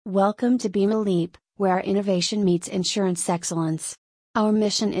Welcome to BimaLeap, where innovation meets insurance excellence. Our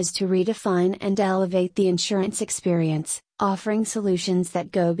mission is to redefine and elevate the insurance experience, offering solutions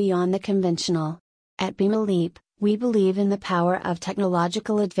that go beyond the conventional. At BimaLeap, we believe in the power of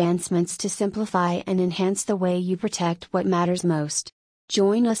technological advancements to simplify and enhance the way you protect what matters most.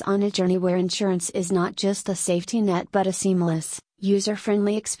 Join us on a journey where insurance is not just a safety net but a seamless,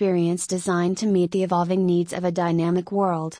 user-friendly experience designed to meet the evolving needs of a dynamic world.